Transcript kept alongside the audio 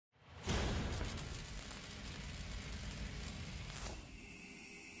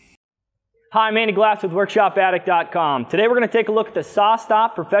Hi, I'm Andy Glass with WorkshopAddict.com. Today we're going to take a look at the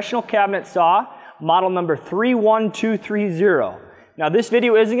SawStop Professional Cabinet Saw, model number 31230. Now this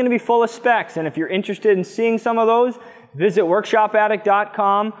video isn't going to be full of specs, and if you're interested in seeing some of those, visit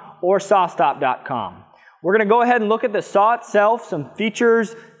WorkshopAddict.com or SawStop.com. We're going to go ahead and look at the saw itself, some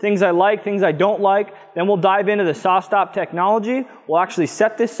features, things I like, things I don't like. Then we'll dive into the SawStop technology. We'll actually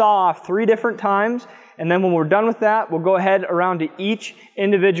set this saw off 3 different times. And then when we're done with that, we'll go ahead around to each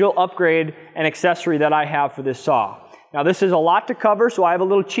individual upgrade and accessory that I have for this saw. Now this is a lot to cover, so I have a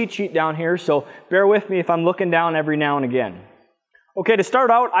little cheat sheet down here, so bear with me if I'm looking down every now and again. Okay, to start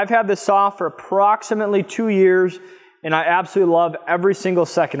out, I've had this saw for approximately 2 years, and I absolutely love every single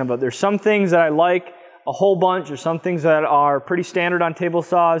second of it. There's some things that I like a whole bunch. There's some things that are pretty standard on table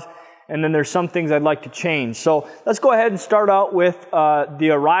saws, and then there's some things I'd like to change. So let's go ahead and start out with the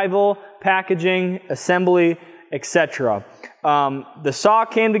arrival, packaging, assembly, etc. The saw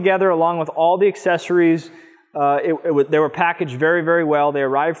came together along with all the accessories. They were packaged very, very well. They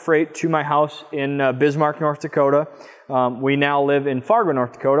arrived freight to my house in Bismarck, North Dakota. We now live in Fargo,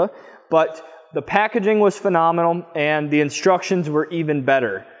 North Dakota. But the packaging was phenomenal, and the instructions were even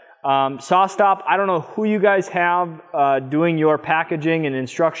better. SawStop, I don't know who you guys have doing your packaging and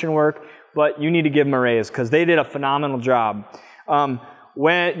instruction work, but you need to give them a raise because they did a phenomenal job. I'm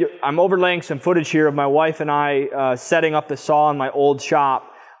overlaying some footage here of my wife and I setting up the saw in my old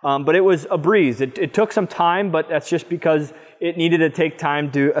shop, but it was a breeze. It took some time, but that's just because it needed to take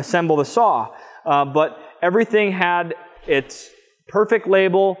time to assemble the saw. But everything had its perfect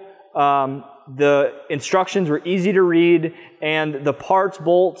label. The instructions were easy to read, and the parts,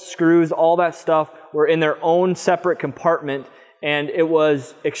 bolts, screws, all that stuff were in their own separate compartment, and it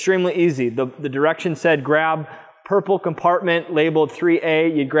was extremely easy. The direction said grab purple compartment labeled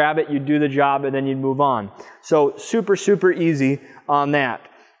 3A, you'd grab it, you'd do the job, and then you'd move on. So super, super easy on that.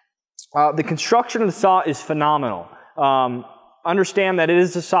 The construction of the saw is phenomenal. Understand that it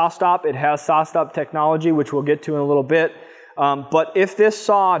is a SawStop. It has SawStop technology, which we'll get to in a little bit. But if this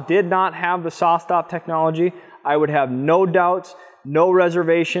saw did not have the SawStop technology, I would have no doubts, no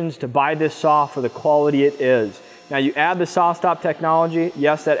reservations to buy this saw for the quality it is. Now you add the SawStop technology,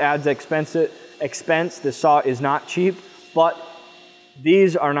 yes, that adds expense. This saw is not cheap, but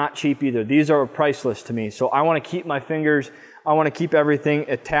these are not cheap either. These are priceless to me. So I want to keep my fingers, I want to keep everything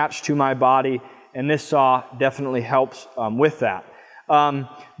attached to my body, and this saw definitely helps with that.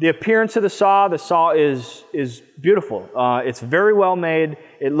 The appearance of the saw is beautiful. It's very well made.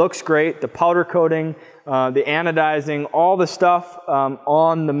 It looks great. The powder coating, the anodizing, all the stuff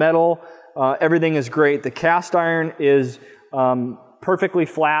on the metal, everything is great. The cast iron is perfectly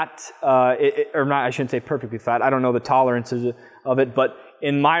flat, or not, I shouldn't say perfectly flat. I don't know the tolerances of it, but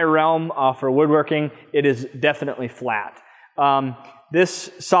in my realm for woodworking, it is definitely flat.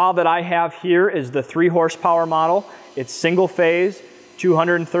 This saw that I have here is the 3 horsepower model. It's single phase,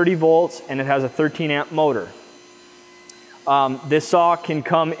 230 volts, and it has a 13 amp motor. This saw can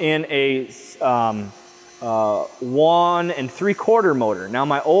come in a 1 3/4 motor. Now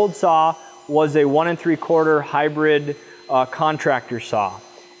my old saw was a 1 3/4 hybrid contractor saw,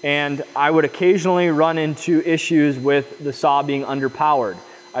 and I would occasionally run into issues with the saw being underpowered.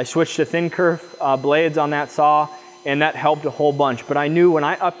 I switched to thin kerf blades on that saw, and that helped a whole bunch. But I knew when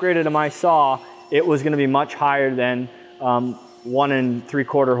I upgraded to my saw, it was going to be much higher than 1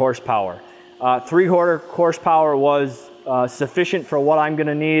 3/4 horsepower. 3/4 horsepower was sufficient for what I'm going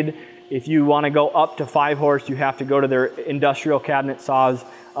to need. If you want to go up to 5 horse, you have to go to their industrial cabinet saws.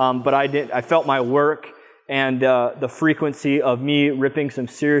 But I felt my work and the frequency of me ripping some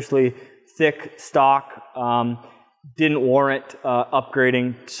seriously thick stock didn't warrant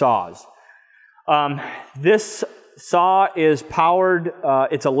upgrading saws. This saw is powered,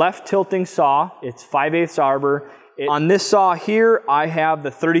 it's a left tilting saw, it's 5/8 arbor. On this saw here, I have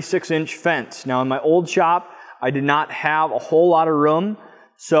the 36-inch fence. Now in my old shop, I did not have a whole lot of room,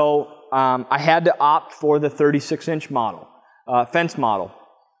 so I had to opt for the 36-inch model, fence model.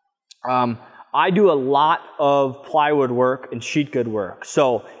 I do a lot of plywood work and sheet good work,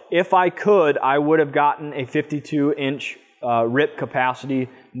 so if I could, I would have gotten a 52-inch rip capacity,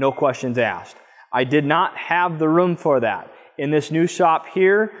 no questions asked. I did not have the room for that. In this new shop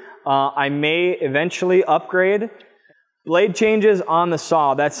here, I may eventually upgrade. Blade changes on the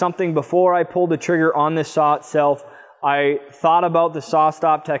saw. That's something before I pulled the trigger on this saw itself. I thought about the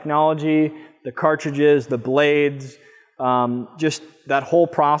SawStop technology, the cartridges, the blades, just that whole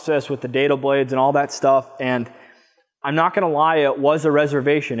process with the dado blades and all that stuff. And I'm not going to lie, it was a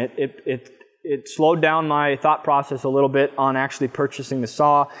reservation. It slowed down my thought process a little bit on actually purchasing the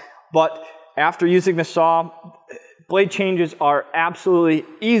saw. But after using the saw, blade changes are absolutely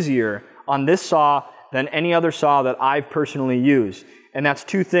easier on this saw than any other saw that I've personally used. And that's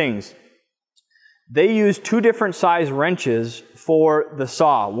two things. They use two different size wrenches for the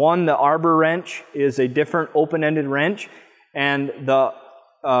saw. One, the arbor wrench, is a different open-ended wrench, and the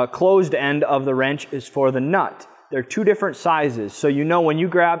closed end of the wrench is for the nut. They're two different sizes, so you know when you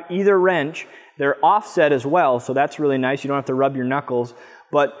grab either wrench, they're offset as well, so that's really nice. You don't have to rub your knuckles,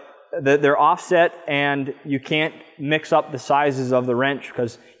 but they're offset, and you can't mix up the sizes of the wrench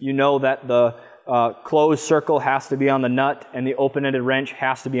because you know that the closed circle has to be on the nut and the open-ended wrench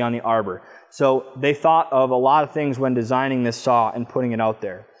has to be on the arbor. So they thought of a lot of things when designing this saw and putting it out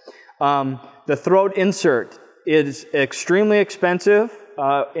there. The throat insert is extremely expensive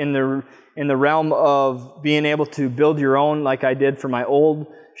in the realm of being able to build your own, like I did for my old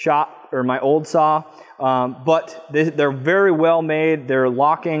shop or my old saw. But they're very well made. They're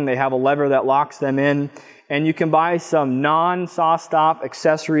locking. They have a lever that locks them in. And you can buy some non-SawStop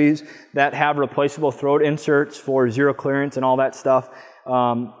accessories that have replaceable throat inserts for zero clearance and all that stuff,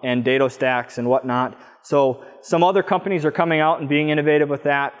 and dado stacks and whatnot. So some other companies are coming out and being innovative with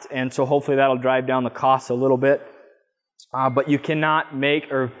that, and so hopefully that'll drive down the costs a little bit. But you cannot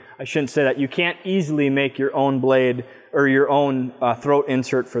make, or I shouldn't say that, you can't easily make your own blade or your own throat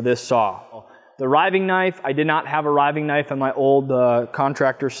insert for this saw. The riving knife, I did not have a riving knife on my old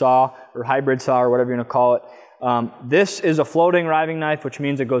contractor saw or hybrid saw or whatever you want to call it. This is a floating riving knife, which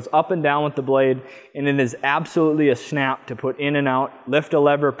means it goes up and down with the blade, and it is absolutely a snap to put in and out. Lift a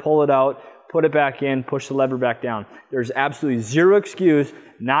lever, pull it out, put it back in, push the lever back down. There's absolutely zero excuse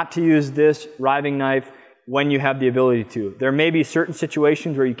not to use this riving knife when you have the ability to. There may be certain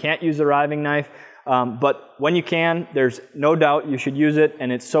situations where you can't use the riving knife, but when you can, there's no doubt you should use it,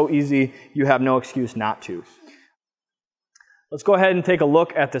 and it's so easy, you have no excuse not to. Let's go ahead and take a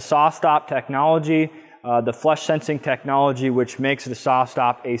look at the SawStop technology, the flush sensing technology, which makes the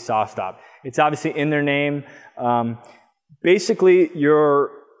SawStop a SawStop. It's obviously in their name. Basically,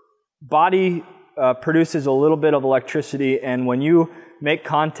 your body produces a little bit of electricity, and when you make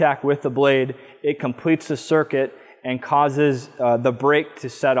contact with the blade, it completes the circuit and causes the brake to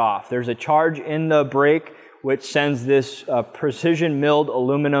set off. There's a charge in the brake which sends this precision milled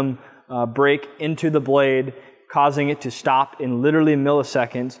aluminum brake into the blade, causing it to stop in literally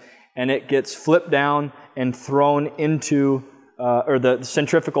milliseconds, and it gets flipped down and thrown into, or the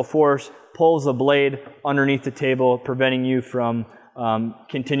centrifugal force pulls the blade underneath the table, preventing you from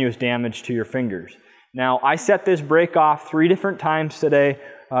continuous damage to your fingers. Now, I set this brake off 3 different times today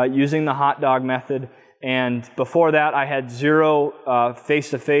using the hot dog method. And before that, I had zero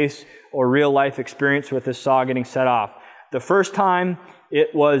face-to-face or real-life experience with this saw getting set off. The first time,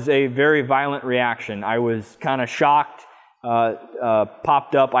 it was a very violent reaction. I was kind of shocked,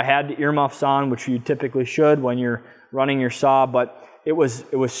 popped up. I had the earmuffs on, which you typically should when you're running your saw, but it was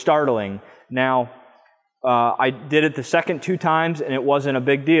startling. Now, I did it the second 2 times, and it wasn't a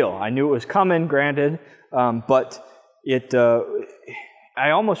big deal. I knew it was coming, granted, but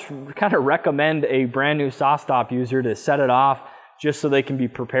I almost kind of recommend a brand new SawStop user to set it off just so they can be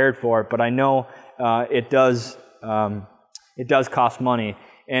prepared for it. But I know it does cost money,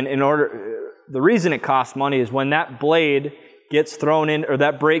 and the reason it costs money is when that blade gets thrown in, or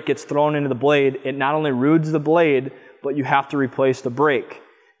that brake gets thrown into the blade, it not only rudes the blade, but you have to replace the brake.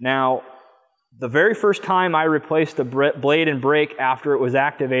 Now, the very first time I replaced the blade and brake after it was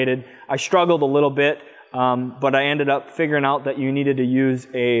activated, I struggled a little bit. But I ended up figuring out that you needed to use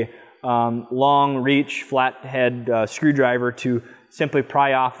a long reach flathead screwdriver to simply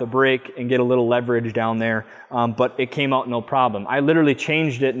pry off the brake and get a little leverage down there, but it came out no problem. I literally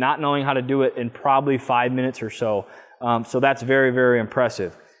changed it, not knowing how to do it, in probably 5 minutes or so. So that's very, very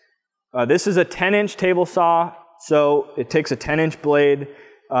impressive. This is a 10-inch table saw, so it takes a 10-inch blade.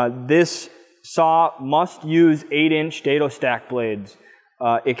 This saw must use 8-inch dado stack blades.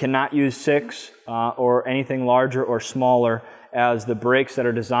 It cannot use 6 or anything larger or smaller, as the brakes that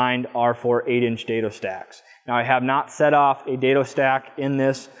are designed are for 8-inch dado stacks. Now, I have not set off a dado stack in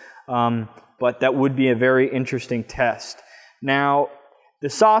this, but that would be a very interesting test. Now, the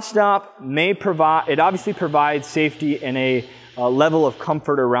SawStop may provide, it obviously provides safety and a level of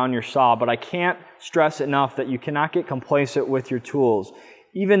comfort around your saw, but I can't stress enough that you cannot get complacent with your tools.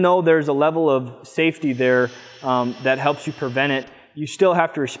 Even though there's a level of safety there that helps you prevent it, you still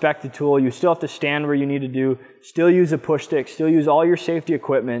have to respect the tool. You still have to stand where you need to do, still use a push stick, still use all your safety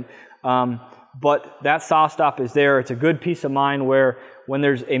equipment. But that SawStop is there. It's a good peace of mind where when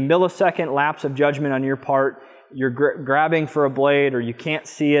there's a millisecond lapse of judgment on your part, you're grabbing for a blade or you can't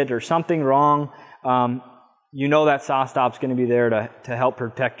see it or something wrong, you know that SawStop's going to be there to help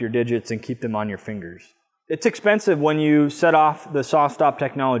protect your digits and keep them on your fingers. It's expensive when you set off the SawStop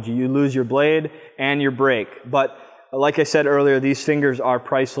technology. You lose your blade and your brake. But like I said earlier, these fingers are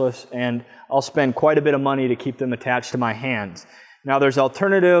priceless, and I'll spend quite a bit of money to keep them attached to my hands. Now there's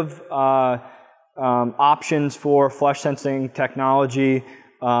alternative options for flush sensing technology,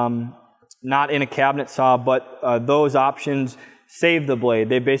 not in a cabinet saw, but those options save the blade.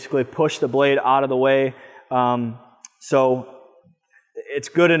 They basically push the blade out of the way. So it's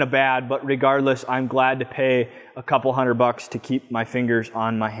good and a bad, but regardless, I'm glad to pay a couple $100 to keep my fingers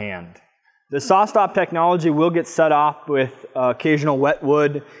on my hand. The SawStop technology will get set off with occasional wet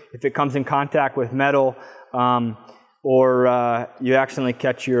wood if it comes in contact with metal, or you accidentally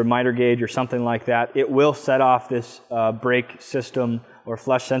catch your miter gauge or something like that. It will set off this brake system or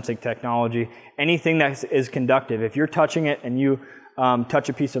flush sensing technology. Anything that is conductive, if you're touching it and you touch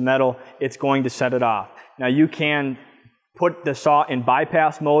a piece of metal, it's going to set it off. Now you can put the saw in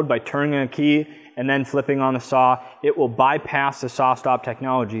bypass mode by turning a key and then flipping on the saw. It will bypass the SawStop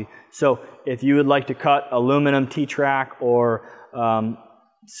technology. So if you would like to cut aluminum T-track or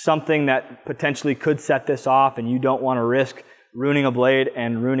something that potentially could set this off and you don't want to risk ruining a blade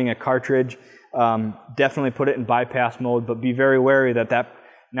and ruining a cartridge, definitely put it in bypass mode, but be very wary that that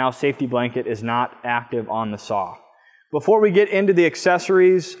now safety blanket is not active on the saw. Before we get into the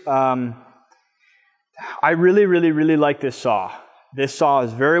accessories, I really like this saw. This saw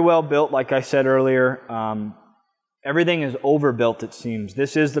is very well built, like I said earlier. Everything is overbuilt, it seems.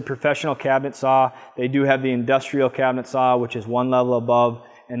 This is the professional cabinet saw. They do have the industrial cabinet saw, which is one level above,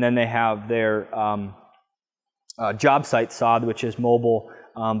 and then they have their job site saw, which is mobile,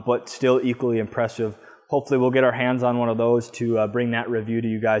 but still equally impressive. Hopefully we'll get our hands on one of those to bring that review to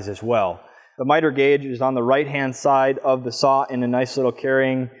you guys as well. The miter gauge is on the right-hand side of the saw in a nice little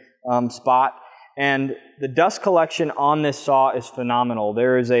carrying spot. And the dust collection on this saw is phenomenal.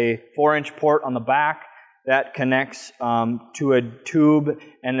 There is a 4-inch port on the back that connects to a tube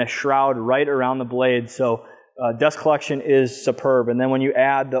and a shroud right around the blade. So dust collection is superb. And then when you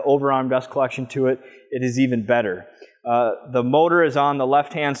add the overarm dust collection to it, it is even better. The motor is on the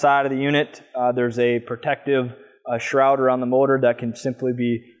left-hand side of the unit. There's a protective shroud around the motor that can simply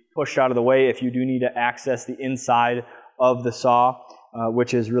be pushed out of the way if you do need to access the inside of the saw,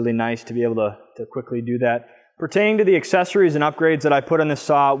 which is really nice to be able to quickly do that. Pertaining to the accessories and upgrades that I put on this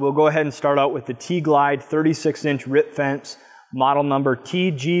saw, we'll go ahead and start out with the T-Glide 36-inch rip fence, model number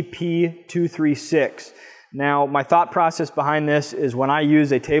TGP236. Now, my thought process behind this is when I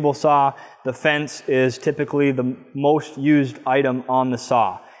use a table saw, the fence is typically the most used item on the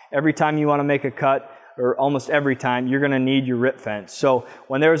saw. Every time you want to make a cut, or almost every time, you're going to need your rip fence. So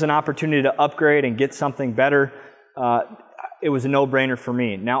when there was an opportunity to upgrade and get something better, it was a no-brainer for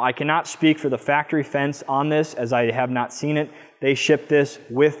me. Now, I cannot speak for the factory fence on this, as I have not seen it. They shipped this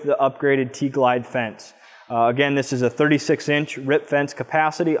with the upgraded T-Glide fence. Again, this is a 36-inch rip fence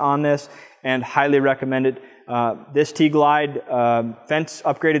capacity on this, and highly recommended. This T-Glide fence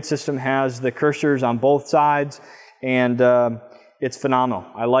upgraded system has the cursors on both sides, and it's phenomenal.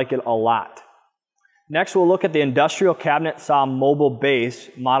 I like it a lot. Next, we'll look at the industrial cabinet saw mobile base,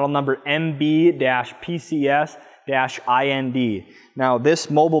 model number MB-PCS-IND. Now, this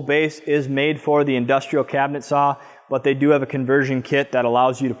mobile base is made for the industrial cabinet saw, but they do have a conversion kit that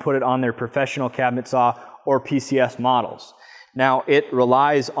allows you to put it on their professional cabinet saw or PCS models. Now, it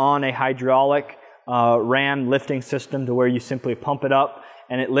relies on a hydraulic ram lifting system to where you simply pump it up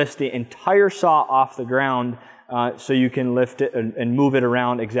and it lifts the entire saw off the ground so you can lift it and move it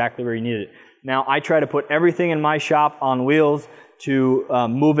around exactly where you need it. Now, I try to put everything in my shop on wheels to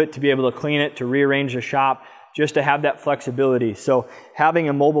move it, to be able to clean it, to rearrange the shop, just to have that flexibility. So having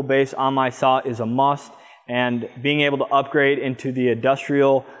a mobile base on my saw is a must, and being able to upgrade into the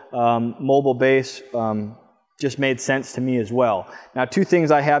industrial mobile base just made sense to me as well. Now, two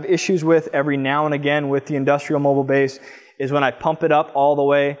things I have issues with every now and again with the industrial mobile base is when I pump it up all the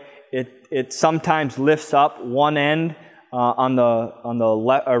way, it sometimes lifts up one end on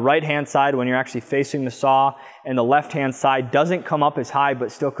the right-hand side when you're actually facing the saw, and the left-hand side doesn't come up as high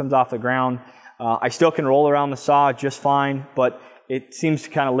but still comes off the ground. I still can roll around the saw just fine, but it seems to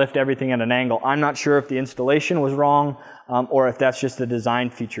kind of lift everything at an angle. I'm not sure if the installation was wrong or if that's just a design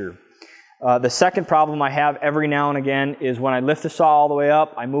feature. The second problem I have every now and again is when I lift the saw all the way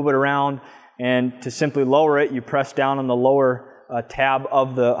up, I move it around, and to simply lower it, you press down on the lower tab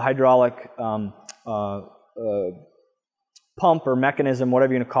of the hydraulic pump or mechanism,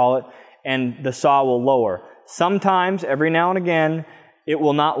 whatever you want to call it, and the saw will lower. Sometimes, every now and again, it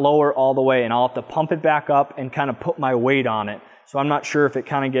will not lower all the way, and I'll have to pump it back up and kind of put my weight on it. So I'm not sure if it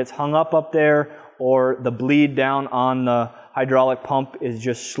kind of gets hung up there or the bleed down on the hydraulic pump is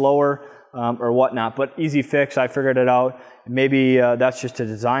just slower. or whatnot, but easy fix, I figured it out. Maybe that's just a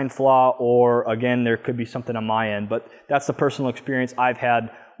design flaw, or again, there could be something on my end, but that's the personal experience I've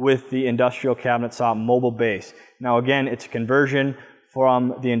had with the industrial cabinet saw mobile base. Now again, it's a conversion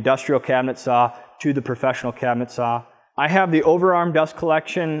from the industrial cabinet saw to the professional cabinet saw. I have the overarm dust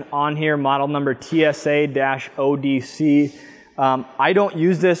collection on here, model number TSA-ODC. I don't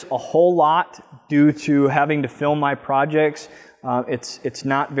use this a whole lot due to having to film my projects. It's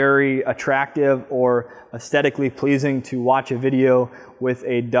not very attractive or aesthetically pleasing to watch a video with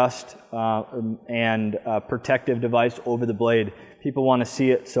a dust and protective device over the blade. People want to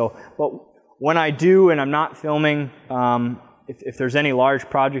see it. So, but when I do and I'm not filming, if there's any large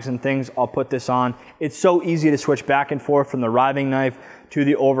projects and things, I'll put this on. It's so easy to switch back and forth from the riving knife to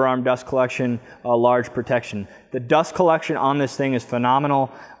the overarm dust collection, large protection. The dust collection on this thing is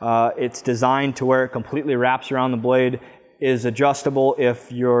phenomenal. It's designed to where it completely wraps around the blade, is adjustable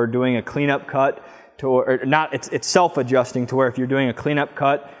if you're doing a cleanup cut, it's self-adjusting to where if you're doing a cleanup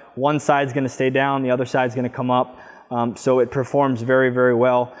cut, one side's going to stay down, the other side's going to come up. So it performs very, very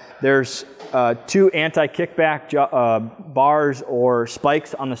well. There's 2 anti-kickback bars or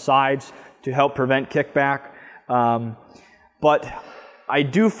spikes on the sides to help prevent kickback. But I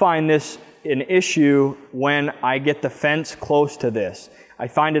do find this an issue when I get the fence close to this. I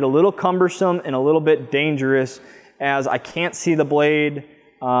find it a little cumbersome and a little bit dangerous, as I can't see the blade.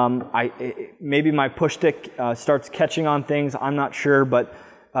 Maybe my push stick starts catching on things, I'm not sure, but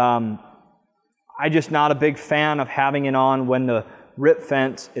I'm just not a big fan of having it on when the rip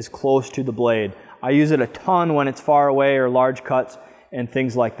fence is close to the blade. I use it a ton when it's far away or large cuts and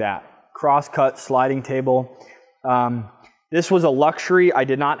things like that. Cross cut, sliding table. This was a luxury. I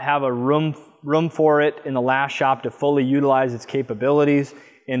did not have a room for it in the last shop to fully utilize its capabilities.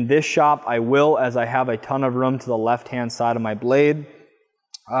 In this shop, I will, as I have a ton of room to the left-hand side of my blade.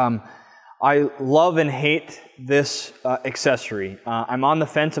 I love and hate this accessory. I'm on the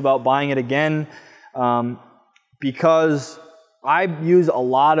fence about buying it again because I use a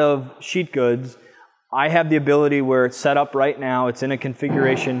lot of sheet goods. I have the ability where it's set up right now, it's in a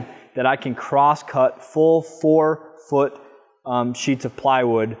configuration that I can cross-cut full 4-foot sheets of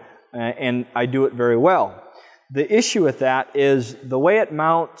plywood, and I do it very well. The issue with that is the way it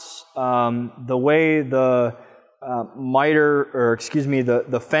mounts, the way the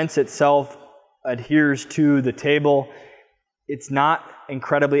the fence itself adheres to the table, it's not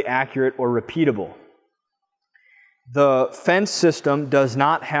incredibly accurate or repeatable. The fence system does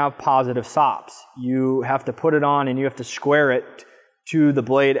not have positive stops. You have to put it on and you have to square it to the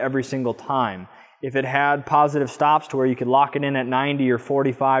blade every single time. If it had positive stops to where you could lock it in at 90 or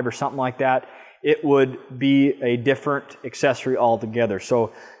 45 or something like that, it would be a different accessory altogether.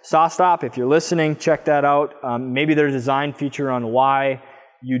 So SawStop, if you're listening, check that out. Maybe there's a design feature on why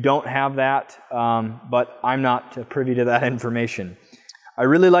you don't have that, but I'm not privy to that information. I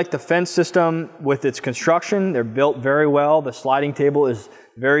really like the fence system with its construction. They're built very well. The sliding table is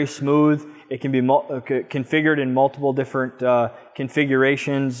very smooth. It can be configured in multiple different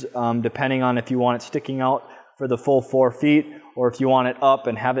configurations depending on if you want it sticking out for the full 4 feet or if you want it up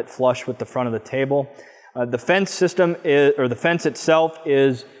and have it flush with the front of the table. The fence system or the fence itself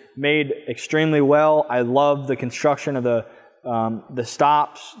is made extremely well. I love the construction of the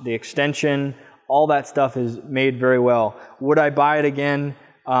stops, the extension, all that stuff is made very well. Would I buy it again?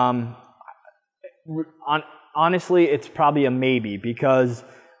 Honestly, it's probably a maybe because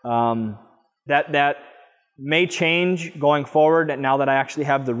that may change going forward now that I actually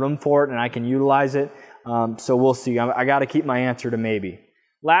have the room for it and I can utilize it. So we'll see. I got to keep my answer to maybe.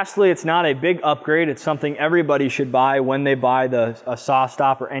 Lastly, it's not a big upgrade. It's something everybody should buy when they buy a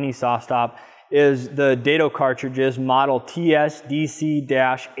SawStop or any SawStop, is the dado cartridges, model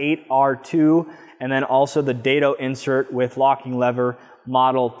TSDC-8R2, and then also the dado insert with locking lever,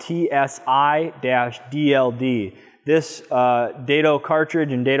 model TSI-DLD. This dado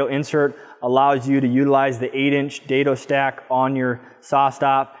cartridge and dado insert allows you to utilize the 8-inch dado stack on your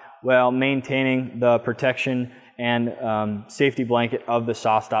SawStop while maintaining the protection and safety blanket of the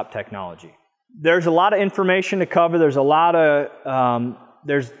SawStop technology. There's a lot of information to cover. There's a lot of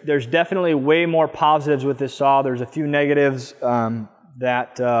there's definitely way more positives with this saw. There's a few negatives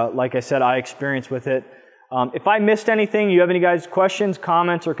that, like I said, I experienced with it. If I missed anything, you have any guys questions,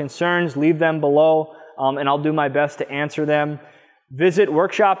 comments, or concerns, leave them below, and I'll do my best to answer them. Visit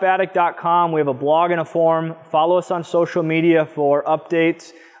WorkshopAddict.com. We have a blog and a forum. Follow us on social media for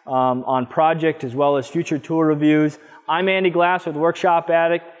updates on project as well as future tool reviews. I'm Andy Glass with Workshop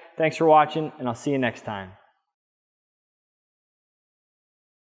Addict. Thanks for watching, and I'll see you next time.